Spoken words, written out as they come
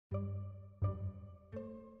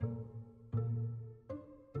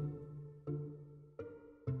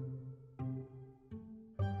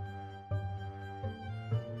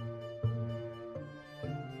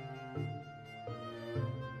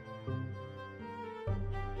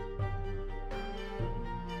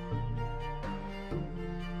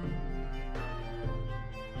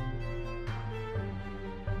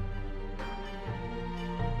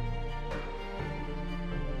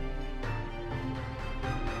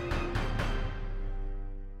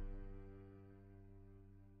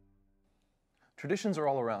Traditions are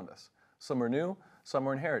all around us. Some are new, some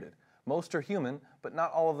are inherited. Most are human, but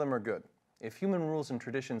not all of them are good. If human rules and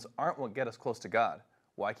traditions aren't what get us close to God,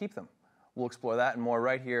 why keep them? We'll explore that and more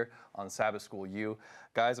right here on Sabbath School U.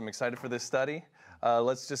 Guys, I'm excited for this study.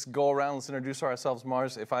 Let's just go around. Let's introduce ourselves.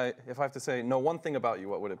 Mars, if I have to say, know one thing about you,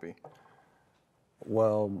 what would it be?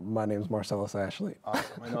 Well, my name's Marcellus Ashley.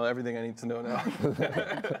 Awesome. I know everything I need to know now.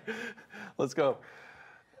 Let's go.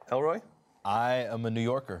 Elroy? I am a New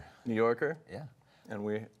Yorker. New Yorker? Yeah.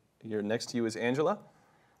 And here next to you is Angela?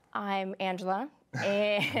 I'm Angela,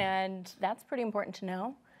 and that's pretty important to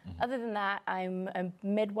know. Other than that, I'm a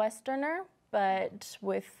Midwesterner, but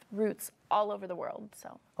with roots all over the world.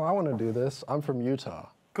 So. Oh, I want to do this. I'm from Utah.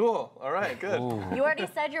 Cool. All right, good. Ooh. You already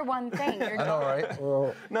said your one thing. You're I know, right?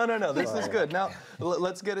 Well, No. This is good. Now,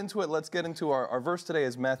 let's get into it. Let's get into our verse today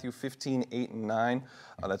is Matthew 15, 8 and 9.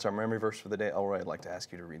 That's our memory verse for the day. Elroy, I'd like to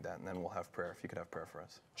ask you to read that, and then we'll have prayer. If you could have prayer for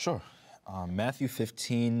us. Sure. Matthew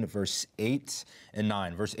 15, verse 8 and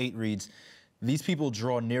 9. Verse 8 reads, "These people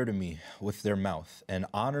draw near to me with their mouth and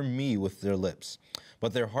honor me with their lips,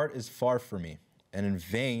 but their heart is far from me, and in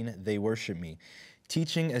vain they worship me,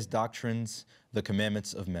 teaching as doctrines the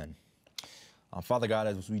commandments of men." Father God,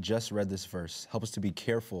 as we just read this verse, help us to be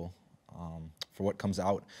careful for what comes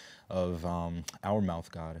out of our mouth,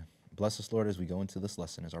 God. Bless us, Lord, as we go into this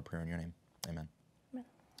lesson, is our prayer in your name. Amen.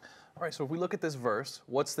 All right, so if we look at this verse,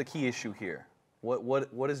 what's the key issue here?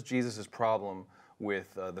 What is Jesus' problem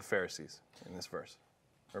with the Pharisees in this verse,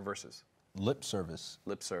 or verses? Lip service.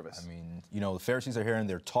 Lip service. I mean, the Pharisees are here and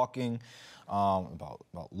they're talking about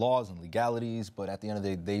laws and legalities, but at the end of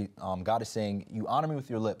the day, God is saying, you honor me with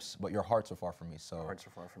your lips, but your hearts are far from me. So hearts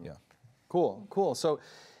are far from yeah. me. Cool. So,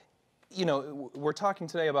 we're talking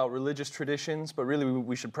today about religious traditions, but really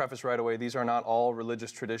we should preface right away, these are not all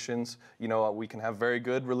religious traditions. We can have very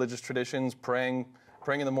good religious traditions. Praying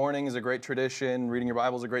in the morning is a great tradition. Reading your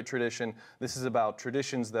Bible is a great tradition. This is about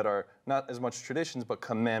traditions that are not as much traditions, but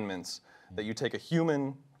commandments. That you take a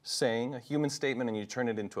human saying, a human statement, and you turn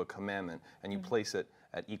it into a commandment, and you place it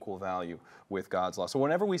at equal value with God's law. So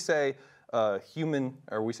whenever we say human,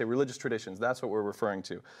 or we say religious traditions, that's what we're referring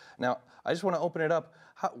to. Now, I just want to open it up.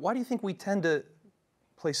 Why do you think we tend to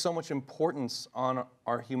place so much importance on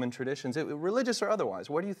our human traditions, religious or otherwise?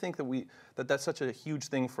 Why do you think that that's such a huge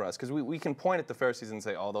thing for us? Because we can point at the Pharisees and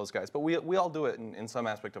say, oh, those guys, but we all do it in some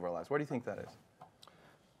aspect of our lives. Why do you think that is?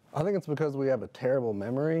 I think it's because we have a terrible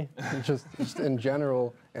memory, just in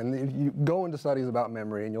general. And if you go into studies about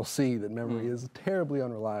memory, and you'll see that memory is terribly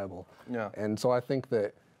unreliable. Yeah. And so I think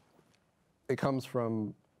that it comes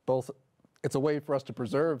from both. It's a way for us to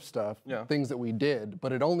preserve stuff, things that we did,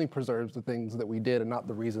 but it only preserves the things that we did and not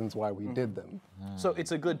the reasons why we did them. So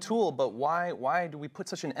it's a good tool, but why do we put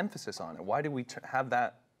such an emphasis on it? Why do we have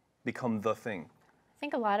that become the thing? I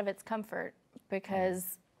think a lot of it's comfort,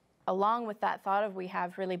 because along with that thought of we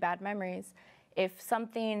have really bad memories, if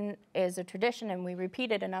something is a tradition and we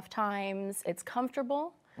repeat it enough times, it's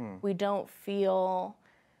comfortable. We don't feel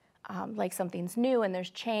like something's new and there's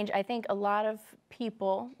change. I think a lot of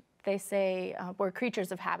people, they say we're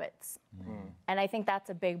creatures of habits. And I think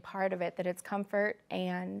that's a big part of it, that it's comfort,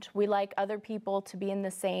 and we like other people to be in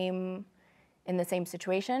the same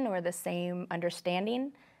situation or the same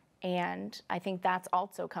understanding. And I think that's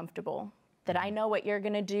also comfortable, that I know what you're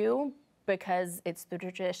gonna do because it's the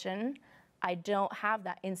tradition. I don't have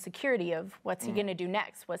that insecurity of what's he gonna do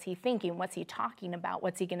next? What's he thinking? What's he talking about?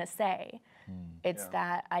 What's he gonna say? It's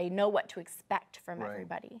that I know what to expect from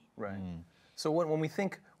everybody. Right. So when we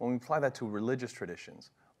apply that to religious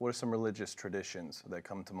traditions, what are some religious traditions that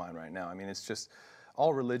come to mind right now? I mean, it's just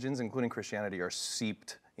all religions, including Christianity, are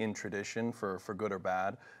seeped in tradition for good or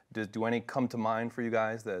bad. Do any come to mind for you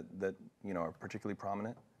guys that are particularly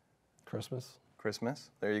prominent? Christmas.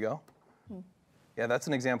 There you go. Yeah, that's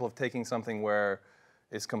an example of taking something where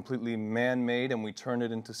it's completely man-made and we turn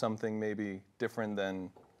it into something maybe different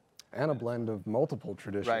than. And a blend of multiple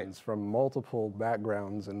traditions from multiple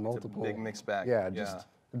backgrounds and multiple. It's a big mixed bag. Yeah, just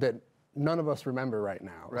that none of us remember right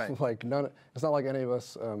now. Right. It's not like any of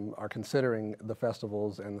us are considering the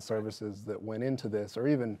festivals and the services that went into this, or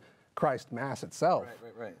even Christ Mass itself.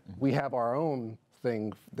 Right. We have our own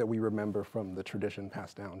thing that we remember from the tradition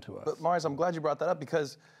passed down to us. But Mars, I'm glad you brought that up,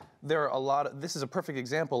 because there are this is a perfect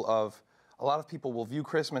example of a lot of people will view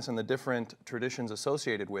Christmas and the different traditions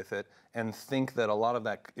associated with it and think that a lot of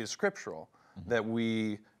that is scriptural, that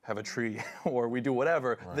we have a tree or we do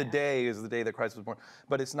whatever. The day is the day that Christ was born,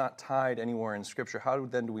 but it's not tied anywhere in Scripture. How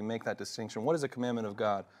then do we make that distinction? What is a commandment of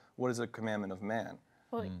God? What is a commandment of man?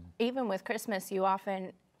 Well, even with Christmas,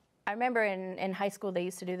 I remember in high school they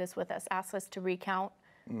used to do this with us, ask us to recount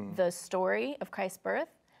the story of Christ's birth.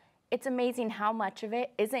 it's amazing how much of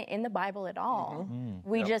it isn't in the Bible at all.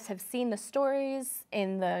 We just have seen the stories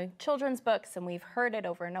in the children's books, and we've heard it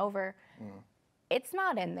over and over. It's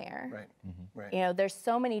not in there. Right. Right. You know, there's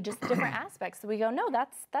so many just different aspects that we go, no,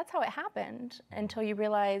 that's how it happened, until you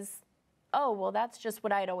realize, oh, well, that's just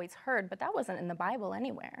what I had always heard, but that wasn't in the Bible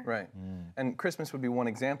anywhere. Right. And Christmas would be one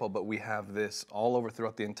example, but we have this all over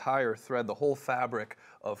throughout the entire thread. The whole fabric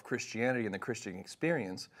of Christianity and the Christian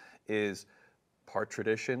experience is part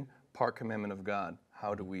tradition, part commandment of God.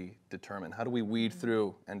 How do we determine? How do we weed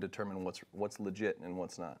through and determine what's legit and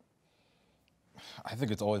what's not? I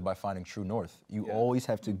think it's always by finding true north. You always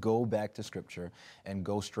have to go back to Scripture and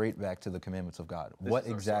go straight back to the commandments of God. What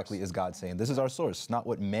exactly is God saying? This is our source, not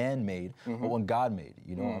what man made, but what God made.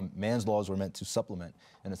 You know, man's laws were meant to supplement,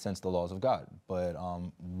 in a sense, the laws of God. But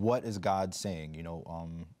what is God saying? You know,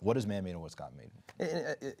 what is man made and what's God made?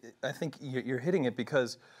 I think you're hitting it,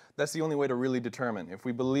 because that's the only way to really determine. If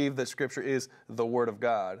we believe that Scripture is the Word of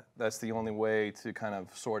God, that's the only way to kind of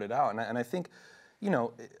sort it out. And I think, you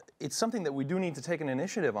know, it's something that we do need to take an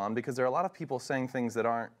initiative on, because there are a lot of people saying things that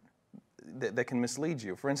can mislead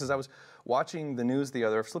you. For instance, I was watching the news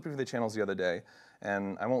flipping through the channels the other day,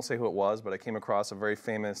 and I won't say who it was, but I came across a very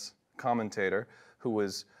famous commentator who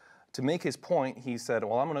was, to make his point, he said,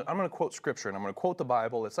 well, I'm gonna quote Scripture, and I'm gonna quote the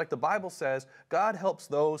Bible. It's like the Bible says, God helps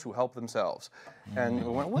those who help themselves. And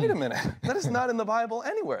we went, wait a minute, that is not in the Bible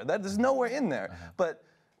anywhere. That is nowhere in there. But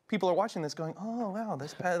people are watching this going, oh, wow,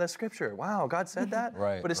 that's Scripture. Wow, God said that?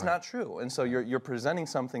 Right, but it's not true. And so you're presenting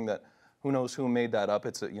something that, who knows who made that up.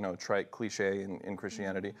 It's a trite cliche in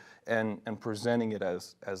Christianity, and presenting it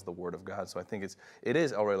as the Word of God. So I think it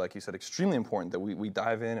is, Elroy, like you said, extremely important that we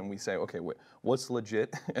dive in and we say, okay, what's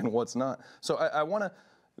legit and what's not. So I want to,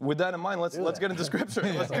 with that in mind, let's get into Scripture.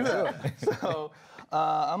 Let's do that. So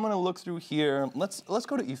I'm going to look through here. Let's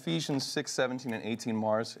go to Ephesians 6:17 and 18,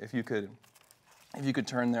 Mars, if you could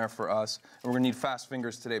turn there for us. And we're going to need fast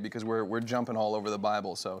fingers today, because we're jumping all over the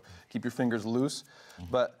Bible, so keep your fingers loose.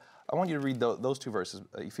 But I want you to read those two verses,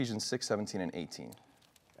 Ephesians 6:17 and 18.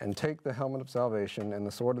 And take the helmet of salvation and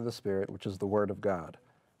the sword of the Spirit, which is the Word of God.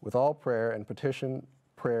 With all prayer and petition,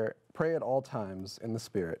 pray at all times in the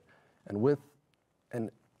Spirit, and with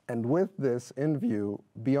this in view,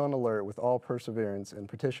 be on alert with all perseverance and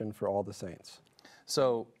petition for all the saints.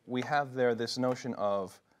 So we have there this notion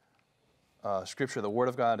of Scripture, the Word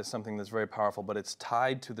of God, is something that's very powerful, but it's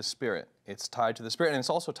tied to the Spirit. It's tied to the Spirit, and it's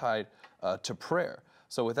also tied to prayer.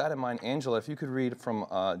 So with that in mind, Angela, if you could read from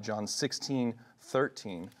John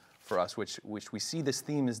 16:13 for us, which we see this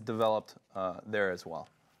theme is developed there as well.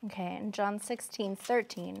 Okay, in John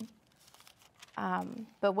 16:13,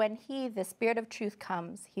 but when He, the Spirit of truth,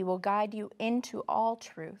 comes, He will guide you into all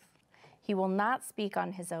truth. He will not speak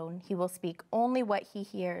on His own. He will speak only what He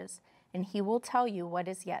hears, and He will tell you what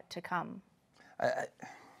is yet to come.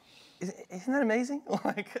 Isn't that amazing?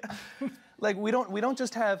 Like we don't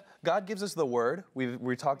just have, God gives us the Word.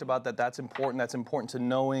 We talked about that. That's important. That's important to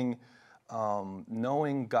knowing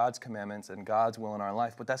God's commandments and God's will in our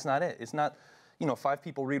life. But that's not it. It's not, 5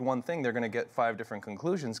 people read one thing, they're going to get 5 different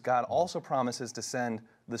conclusions. God also promises to send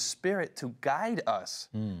the Spirit to guide us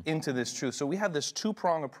into this truth. So we have this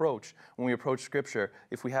 2-prong approach when we approach Scripture.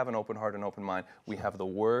 If we have an open heart and open mind, we have the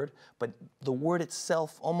Word, but the Word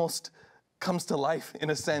itself almost comes to life in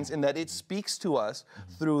a sense, in that it speaks to us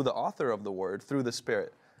through the author of the Word, through the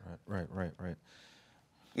Spirit. Right.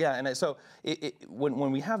 Yeah, and so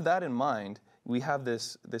when we have that in mind, we have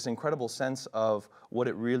this incredible sense of what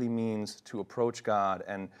it really means to approach God,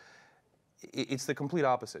 and it's the complete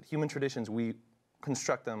opposite. Human traditions, we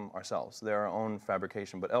construct them ourselves. They're our own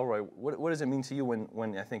fabrication. But Elroy, what does it mean to you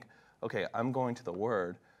when I think, okay, I'm going to the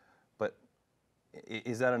Word, but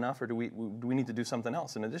is that enough, or do we need to do something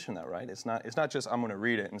else in addition to that, right? It's not just I'm going to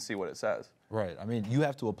read it and see what it says. Right. I mean, you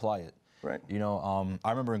have to apply it. Right. I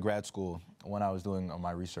remember in grad school when I was doing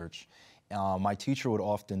my research, my teacher would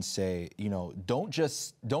often say, don't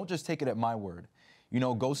just take it at my word.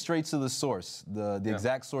 Go straight to the source, the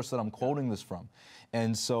exact source that I'm quoting this from.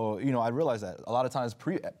 And so, I realized that a lot of times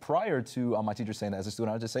prior to my teacher saying that as a student,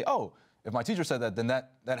 I would just say, oh, if my teacher said that, then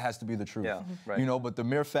that has to be the truth. Yeah, right. But the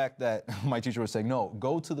mere fact that my teacher was saying, no,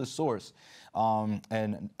 go to the source.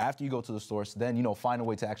 And after you go to the source, then, find a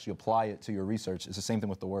way to actually apply it to your research. It's the same thing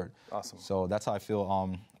with the Word. Awesome. So that's how I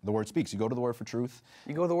feel the Word speaks. You go to the Word for truth.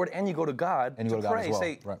 You go to the Word and you go to God and you to go to pray. God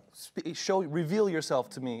as well. Say, reveal yourself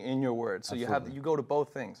to me in your Word. So Absolutely. you go to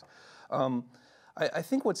both things. I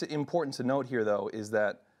think what's important to note here, though, is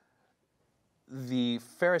that the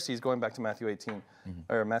Pharisees, going back to Matthew 18,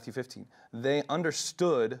 or Matthew 15, they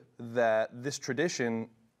understood that this tradition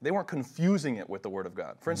they weren't confusing it with the Word of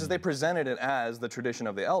God. For instance, they presented it as the tradition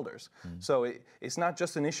of the elders. So it's not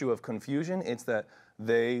just an issue of confusion, it's that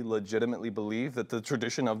they legitimately believed that the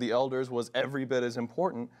tradition of the elders was every bit as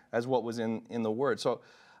important as what was in the Word. So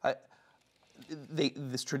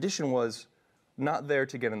this tradition was not there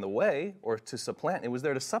to get in the way or to supplant, it was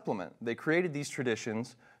there to supplement. They created these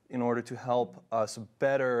traditions in order to help us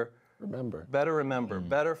better remember,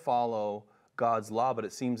 better follow God's law, but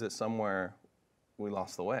it seems that somewhere we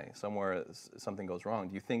lost the way. Somewhere something goes wrong.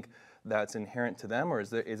 Do you think that's inherent to them, or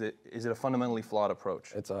is it a fundamentally flawed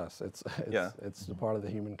approach? It's us. It's a part of the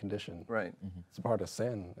human condition. Right. It's a part of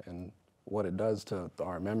sin and what it does to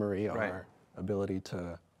our memory, our ability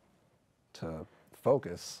to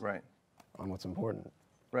focus on what's important.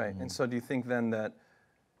 Right. And so do you think then that,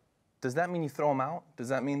 does that mean you throw them out? Does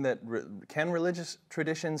that mean that, can religious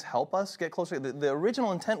traditions help us get closer? The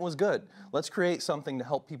original intent was good. Let's create something to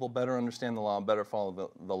help people better understand the law, better follow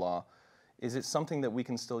the law. Is it something that we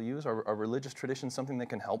can still use? Are religious traditions something that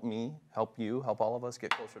can help me, help you, help all of us get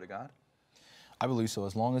closer to God? I believe so,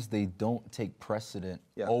 as long as they don't take precedent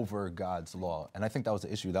over God's law. And I think that was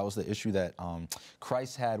the issue. That was the issue that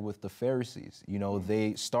Christ had with the Pharisees. You know,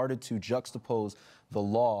 they started to juxtapose the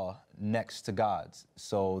law next to God's.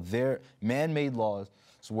 So their man-made laws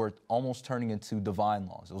were almost turning into divine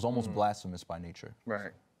laws. It was almost blasphemous by nature.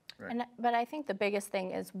 Right. But I think the biggest thing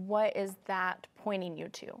is, what is that pointing you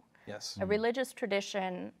to? Yes. A religious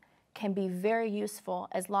tradition can be very useful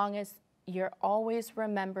as long as you're always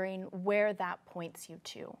remembering where that points you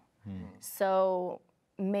to. So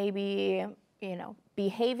maybe,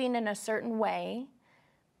 behaving in a certain way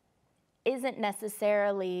isn't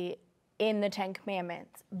necessarily in the Ten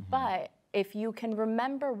Commandments, but if you can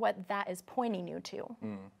remember what that is pointing you to.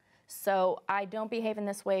 So I don't behave in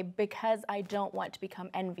this way because I don't want to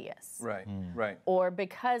become envious. Right, right. Or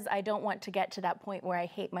because I don't want to get to that point where I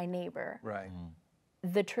hate my neighbor. Right.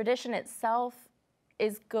 The tradition itself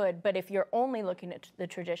is good, but if you're only looking at the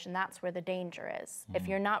tradition, that's where the danger is. If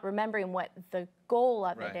you're not remembering what the goal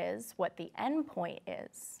of it is, what the end point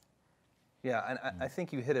is. Yeah, and I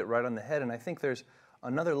think you hit it right on the head, and I think there's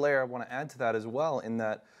another layer I want to add to that as well, in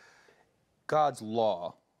that God's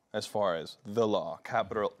law, as far as the law,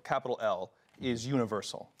 capital L, is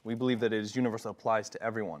universal. We believe that it is universal, applies to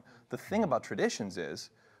everyone. The thing about traditions is,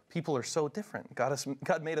 people are so different.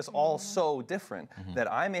 God made us all so different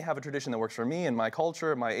that I may have a tradition that works for me and my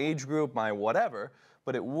culture, my age group, my whatever,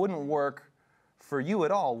 but it wouldn't work for you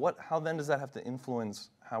at all. How then does that have to influence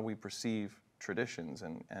how we perceive traditions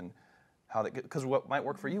and how that, because what might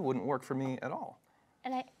work for you wouldn't work for me at all.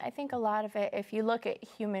 And I think a lot of it, if you look at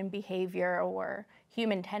human behavior or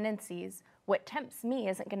human tendencies, what tempts me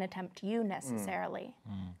isn't going to tempt you necessarily.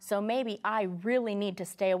 So maybe I really need to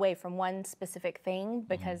stay away from one specific thing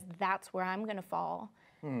because that's where I'm going to fall.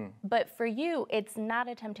 But for you, it's not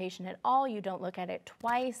a temptation at all. You don't look at it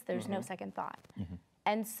twice. There's no second thought.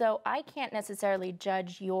 And so I can't necessarily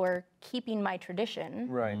judge your keeping my tradition.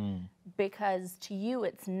 Right. Because to you,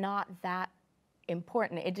 it's not that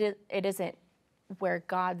important. It isn't where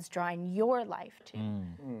God's drawing your life to.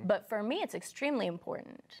 But for me, it's extremely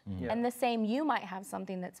important. And the same, you might have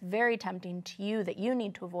something that's very tempting to you that you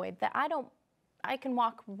need to avoid, that I can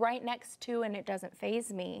walk right next to and it doesn't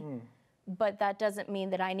faze me. But that doesn't mean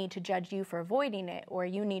that I need to judge you for avoiding it, or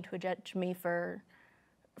you need to judge me for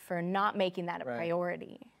not making that a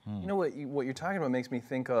priority. You know what you're talking about makes me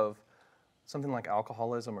think of something like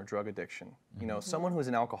alcoholism or drug addiction. You know, someone who's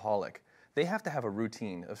an alcoholic, they have to have a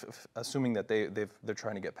routine, assuming that they're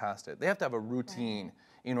trying to get past it. They have to have a routine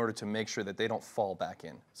in order to make sure that they don't fall back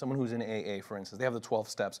in. Someone who's in AA, for instance, they have the 12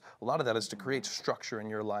 steps. A lot of that is to create structure in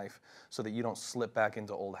your life so that you don't slip back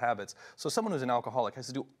into old habits. So someone who's an alcoholic has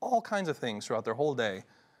to do all kinds of things throughout their whole day,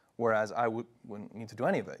 whereas I wouldn't need to do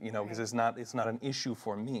any of it, because it's not an issue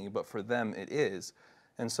for me, but for them it is.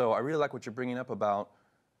 And so I really like what you're bringing up about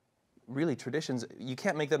really traditions. You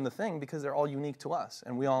can't make them the thing because they're all unique to us,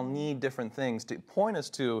 and we all need different things to point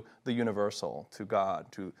us to the universal, to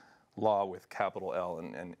God, to law with capital L,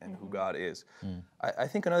 and who God is. I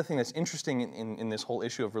think another thing that's interesting in this whole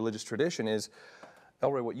issue of religious tradition is,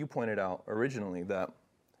 Elroy, what you pointed out originally, that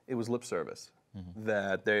it was lip service,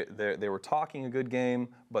 that they were talking a good game,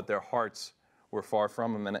 but their hearts were far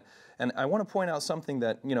from him. And I want to point out something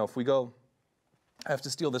that, if we go, I have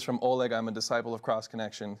to steal this from Oleg. I'm a disciple of Cross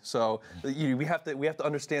Connection. So we have to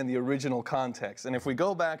understand the original context. And if we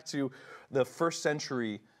go back to the first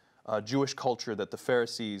century Jewish culture that the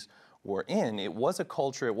Pharisees were in, it was a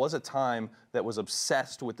culture, it was a time that was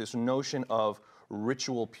obsessed with this notion of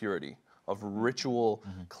ritual purity, of ritual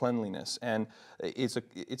cleanliness. And it's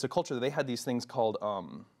a culture that they had these things called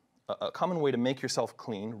a common way to make yourself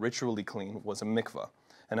clean, ritually clean, was a mikvah.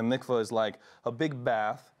 And a mikvah is like a big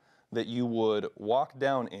bath that you would walk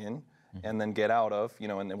down in and then get out of,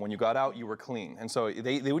 and then when you got out, you were clean. And so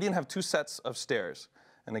they didn't have two sets of stairs.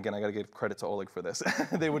 And again, I got to give credit to Oleg for this.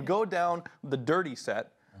 They would go down the dirty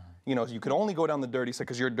set. You could only go down the dirty set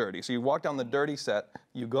because you're dirty. So you walk down the dirty set,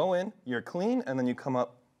 you go in, you're clean, and then you come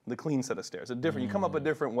up the clean set of stairs. You come up a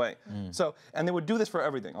different way. So, and they would do this for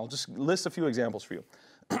everything. I'll just list a few examples for you.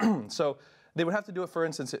 So they would have to do it, for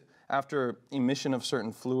instance, after emission of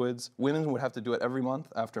certain fluids. Women would have to do it every month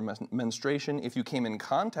after menstruation. If you came in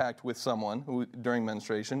contact with someone during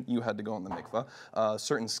menstruation, you had to go in the mikvah.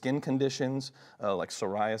 Certain skin conditions, like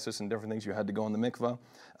psoriasis and different things, you had to go in the mikvah.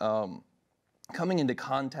 Coming into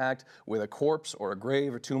contact with a corpse or a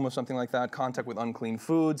grave or tomb or something like that, contact with unclean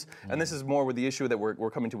foods. And this is more with the issue that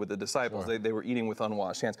we're coming to with the disciples. Sure. They were eating with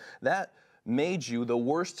unwashed hands. That made you the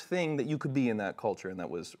worst thing that you could be in that culture, and that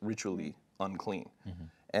was ritually unclean.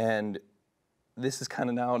 And this is kind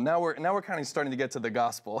of now we're kind of starting to get to the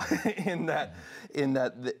gospel in that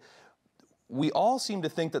we all seem to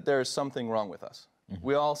think that there is something wrong with us.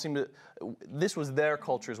 We all seem to, this was their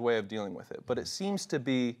culture's way of dealing with it, but it seems to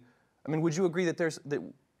be, would you agree that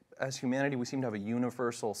as humanity, we seem to have a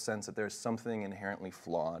universal sense that there's something inherently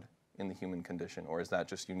flawed in the human condition, or is that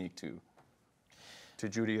just unique to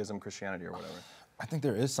Judaism, Christianity, or whatever? I think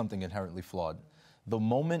there is something inherently flawed. The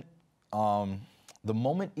moment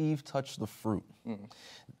Eve touched the fruit,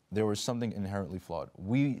 there was something inherently flawed.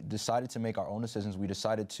 We decided to make our own decisions. We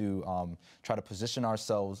decided to try to position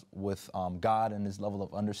ourselves with God and His level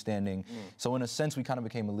of understanding. So in a sense, we kind of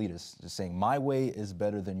became elitist, just saying, my way is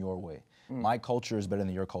better than your way. My culture is better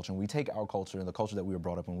than your culture. And we take our culture and the culture that we were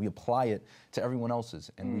brought up in, we apply it to everyone else's.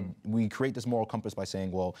 And we create this moral compass by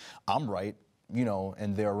saying, well, I'm right,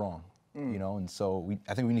 and they're wrong. And so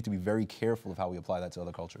I think we need to be very careful of how we apply that to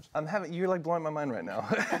other cultures. You're like blowing my mind right now.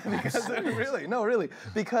 Because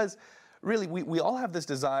because really, we all have this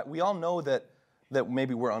desire. We all know that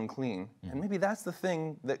maybe we're unclean, and maybe that's the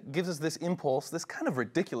thing that gives us this impulse, this kind of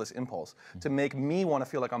ridiculous impulse, to make me want to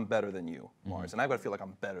feel like I'm better than you, Mars, and I've got to feel like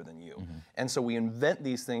I'm better than you. And so we invent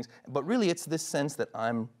these things, but really it's this sense that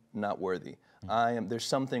I'm not worthy. There's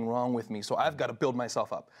something wrong with me, so I've got to build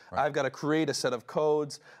myself up. Right. I've got to create a set of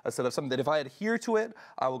codes, a set of something that if I adhere to it,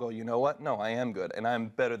 I will go, you know what? No, I am good, and I'm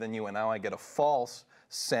better than you, and now I get a false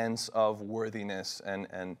sense of worthiness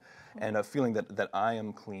and a feeling that I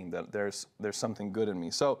am clean, that there's something good in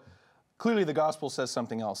me. So clearly the gospel says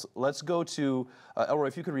something else. Let's go to, Elroy,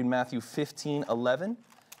 if you could read Matthew 15:11,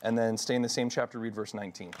 and then stay in the same chapter, read verse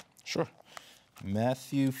 19. Sure.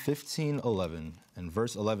 Matthew 15:11, and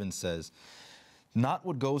verse 11 says, "Not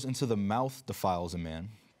what goes into the mouth defiles a man,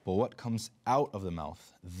 but what comes out of the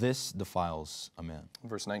mouth, this defiles a man."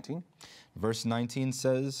 Verse 19? Verse 19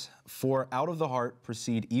 says, "For out of the heart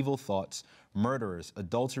proceed evil thoughts, murderers,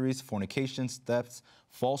 adulteries, fornications, thefts,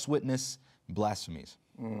 false witness, blasphemies."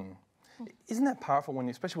 Isn't that powerful,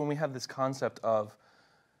 especially when we have this concept of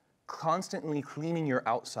constantly cleaning your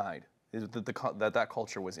outside? That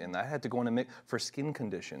culture was in. I had to go in and make for skin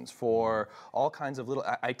conditions, for all kinds of little,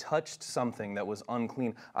 I touched something that was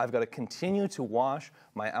unclean. I've got to continue to wash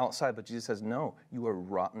my outside, but Jesus says, no, you are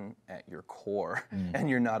rotten at your core, and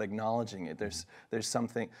you're not acknowledging it. There's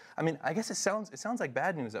something, I guess it sounds like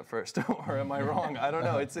bad news at first, or am I wrong? I don't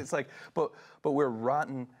know. It's like, but we're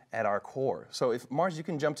rotten at our core. So if, Mars, you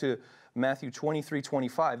can jump to Matthew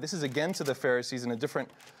 23:25. This is again to the Pharisees in a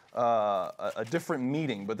different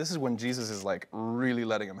meeting, but this is when Jesus is like really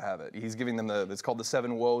letting them have it. He's giving them it's called the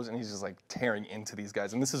 7 woes, and he's just like tearing into these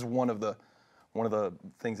guys. And this is one of the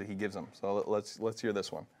things that he gives them. So let's hear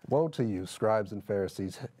this one. "Woe to you, scribes and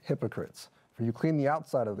Pharisees, hypocrites! For you clean the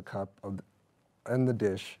outside of the cup and the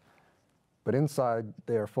dish, but inside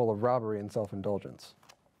they are full of robbery and self-indulgence."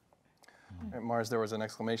 Right, Mars, there was an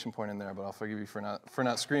exclamation point in there, but I'll forgive you for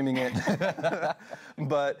not screaming it.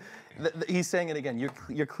 But he's saying it again.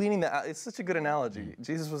 You're cleaning it's such a good analogy.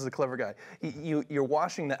 Jesus was a clever guy. You're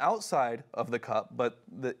washing the outside of the cup, but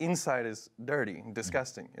the inside is dirty,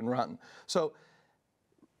 disgusting, and rotten. So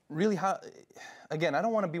really, again, I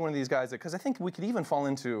don't want to be one of these guys because I think we could even fall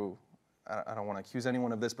into, I don't want to accuse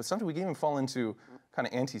anyone of this, but sometimes we can even fall into kind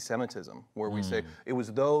of anti-Semitism, where we say it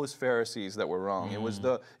was those Pharisees that were wrong. It was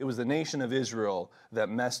the nation of Israel that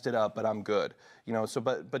messed it up, but I'm good. So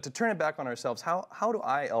but to turn it back on ourselves, how do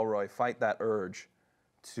I, Elroy, fight that urge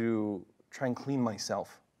to try and clean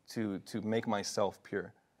myself, to make myself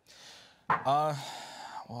pure?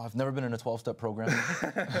 Well, I've never been in a 12-step program,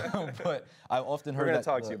 but I've often heard We're going to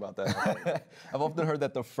talk to you about that. I've often heard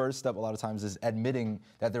that the first step a lot of times is admitting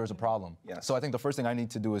that there is a problem. Yes. So I think the first thing I need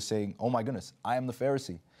to do is say, oh my goodness, I am the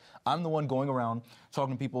Pharisee. I'm the one going around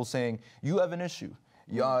talking to people saying, you have an issue.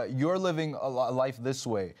 You're living a life this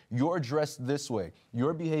way. You're dressed this way.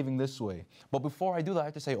 You're behaving this way. But before I do that, I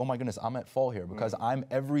have to say, oh my goodness, I'm at fault here because I'm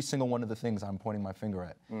every single one of the things I'm pointing my finger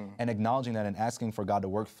at. And acknowledging that and asking for God to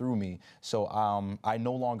work through me so I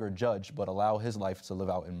no longer judge, but allow his life to live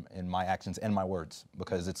out in my actions and my words,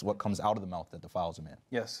 because it's what comes out of the mouth that defiles a man.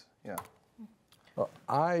 Yes, yeah. Well,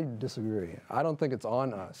 I disagree. I don't think it's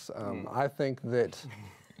on us. I think that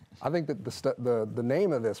the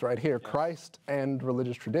name of this right here, Christ and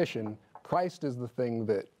religious tradition, Christ is the thing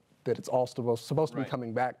that it's all supposed to be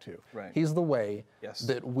coming back to. Right. He's the way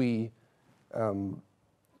that we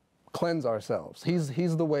cleanse ourselves.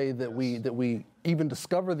 He's the way that we even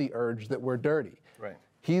discover the urge that we're dirty. Right.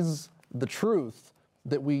 He's the truth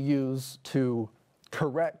that we use to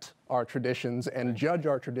correct our traditions and judge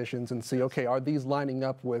our traditions and see, okay, are these lining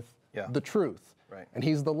up with the truth? Right. And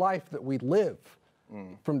he's the life that we live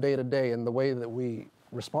from day to day and the way that we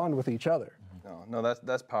respond with each other. No,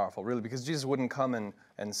 that's powerful, really, because Jesus wouldn't come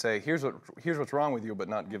and say, here's what's wrong with you, but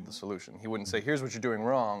not give the solution. He wouldn't say, here's what you're doing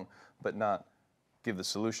wrong, but not give the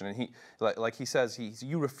solution. And he, like he says,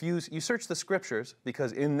 you search the Scriptures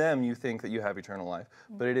because in them you think that you have eternal life.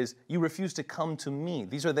 But it is, you refuse to come to me.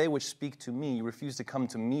 These are they which speak to me. You refuse to come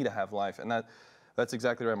to me to have life. And that's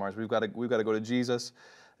exactly right, Mars. We've got to go to Jesus,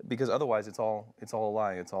 because otherwise it's all a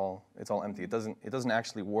lie. It's all empty. It doesn't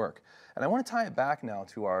actually work. And I want to tie it back now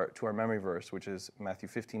to our memory verse, which is Matthew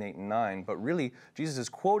 15:8 and 9. But really, Jesus is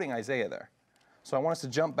quoting Isaiah there. So I want us to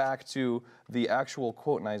jump back to the actual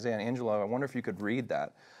quote in Isaiah. And Angela, I wonder if you could read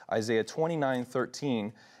that. Isaiah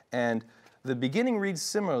 29:13. And the beginning reads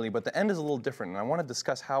similarly, but the end is a little different. And I want to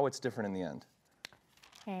discuss how it's different in the end.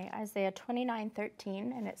 Okay, Isaiah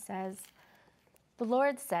 29:13, and it says, "The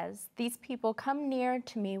Lord says, these people come near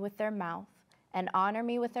to me with their mouth and honor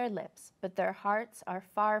me with their lips, but their hearts are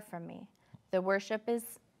far from me. The worship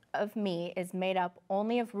of me is made up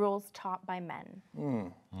only of rules taught by men."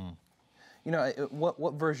 You know,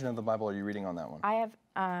 what version of the Bible are you reading on that one? I have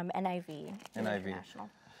NIV. NIV. International.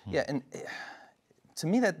 Yeah, and to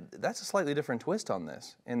me that's a slightly different twist on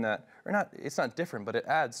this, in that, or not, it's not different, but it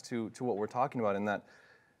adds to what we're talking about, in that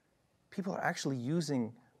people are actually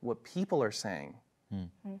using what people are saying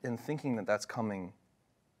and thinking that that's coming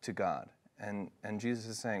to God. And Jesus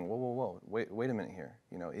is saying, whoa, wait a minute here.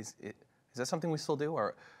 You know, is that something we still do?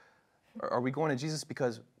 Or are we going to Jesus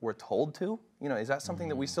because we're told to? You know, is that something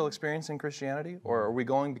that we still experience in Christianity? Or are we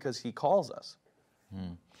going because he calls us?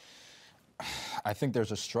 I think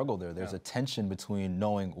there's a struggle there. There's a tension between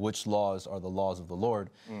knowing which laws are the laws of the Lord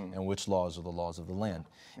and which laws are the laws of the land.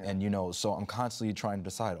 And, you know, so I'm constantly trying to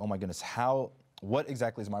decide, oh my goodness, what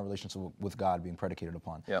exactly is my relationship with God being predicated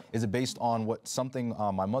upon? Is it based on what something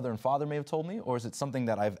my mother and father may have told me, or is it something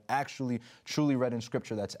that I've actually truly read in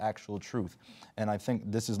Scripture that's actual truth? And I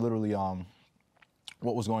think this is literally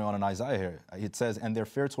what was going on in Isaiah here. It says, "And their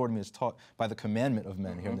fear toward me is taught by the commandment of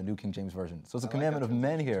men," here in the New King James Version. So it's a commandment of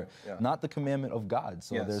men here, not the commandment of God.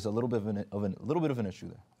 So there's a little bit of an issue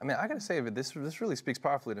there. I mean, I got to say, this really speaks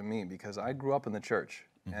powerfully to me, because I grew up in the church,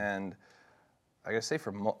 and I got to say,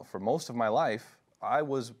 for most of my life, I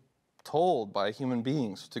was told by human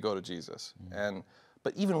beings to go to Jesus.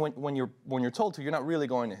 But even when you're told to, you're not really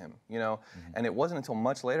going to him, you know. And it wasn't until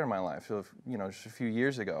much later in my life, so you know, just a few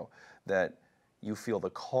years ago, that you feel the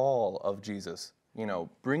call of Jesus, you know,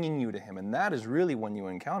 bringing you to him, and that is really when you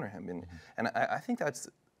encounter him. And I think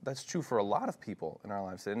that's true for a lot of people in our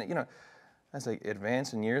lives. And you know, as I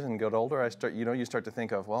advance in years and get older, you start to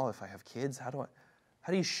think of, well, if I have kids, how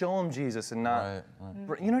do you show them Jesus and not,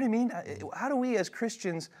 you know what I mean? How do we as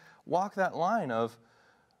Christians walk that line of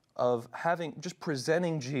just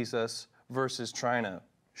presenting Jesus versus trying to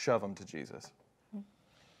shove them to Jesus?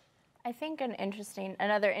 I think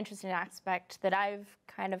another interesting aspect that I've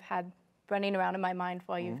kind of had running around in my mind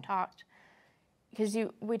while you've talked, because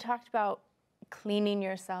we talked about cleaning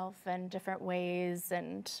yourself in different ways,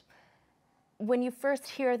 and when you first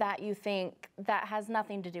hear that, you think that has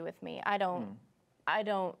nothing to do with me. I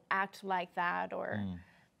don't act like that, or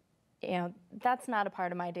you know, that's not a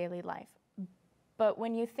part of my daily life. But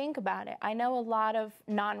when you think about it, I know a lot of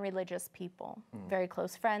non-religious people, very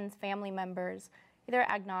close friends, family members, either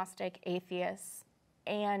agnostic, atheists,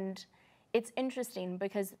 and it's interesting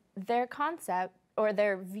because their concept or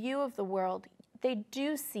their view of the world, they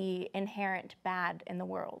do see inherent bad in the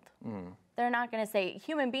world. They're not going to say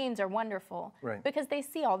human beings are wonderful, because they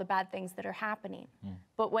see all the bad things that are happening.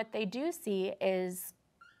 But what they do see is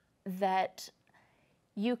that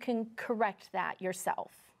you can correct that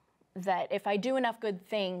yourself. That if I do enough good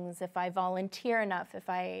things, if I volunteer enough, if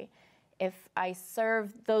I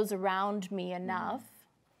serve those around me enough,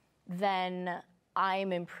 then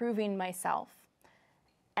I'm improving myself.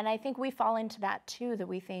 And I think we fall into that too, that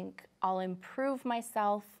we think I'll improve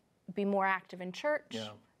myself, be more active in church,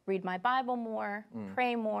 read my Bible more,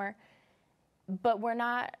 pray more. But we're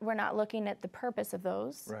not looking at the purpose of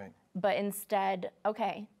those. Right. But instead,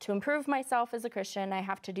 okay, to improve myself as a Christian, I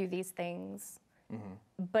have to do these things.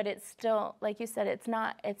 But it's still, like you said, it's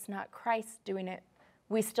not Christ doing it.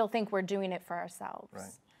 We still think we're doing it for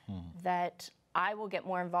ourselves. Right. That I will get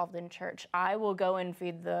more involved in church. I will go and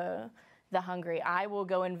feed the hungry. I will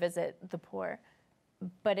go and visit the poor.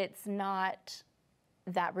 But it's not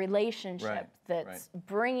that relationship that's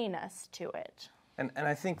bringing us to it. And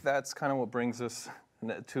I think that's kind of what brings us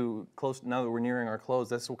to close, now that we're nearing our close,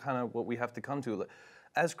 that's kind of what we have to come to.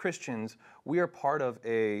 As Christians, we are part of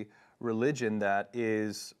a religion that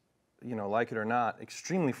is, like it or not,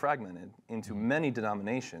 extremely fragmented into many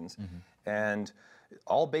denominations, and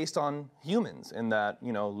all based on humans, in that,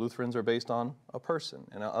 Lutherans are based on a person,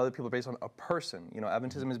 and other people are based on a person.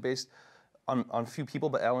 Adventism is based on a few people,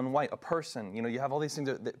 but Ellen White, a person. You have all these things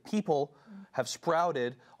that people have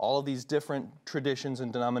sprouted, all of these different traditions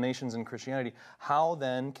and denominations in Christianity. How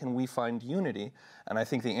then can we find unity? And I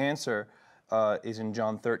think the answer is in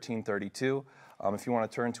John 13:32. If you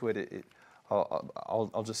want to turn to it,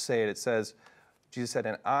 I'll just say it. It says, Jesus said,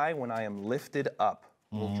 "And I, when I am lifted up,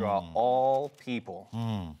 will draw all people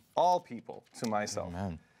to myself."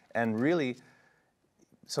 Amen. And really,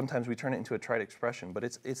 sometimes we turn it into a trite expression, but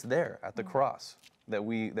it's there at the cross that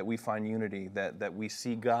we find unity, that we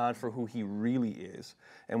see God for who He really is,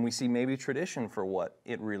 and we see maybe tradition for what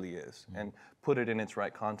it really is, and put it in its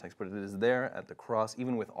right context. But it is there at the cross,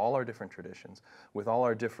 even with all our different traditions, with all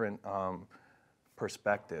our different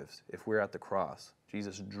perspectives. If we're at the cross,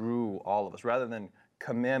 Jesus drew all of us, rather than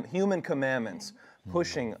human commandments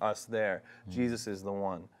pushing us there. Jesus is the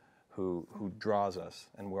one who draws us,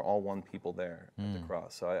 and we're all one people there at the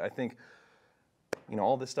cross. So I think,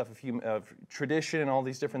 all this stuff of tradition, all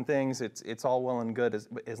these different things, it's all well and good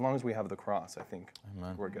as long as we have the cross. I think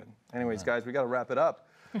we're good. Anyways, guys, we got to wrap it up.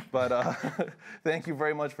 But thank you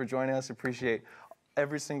very much for joining us. Appreciate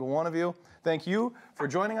every single one of you. Thank you for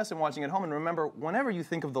joining us and watching at home. And remember, whenever you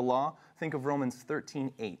think of the law, think of Romans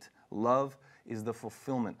 13:8. Love is the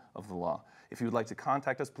fulfillment of the law. If you would like to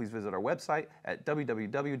contact us, please visit our website at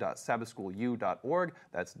www.sabbathschoolu.org.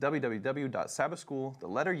 That's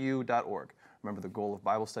www.sabbathschool.org. Remember, the goal of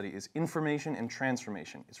Bible study is information and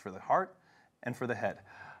transformation. It's for the heart and for the head.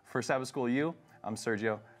 For Sabbath School U, I'm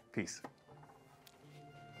Sergio. Peace.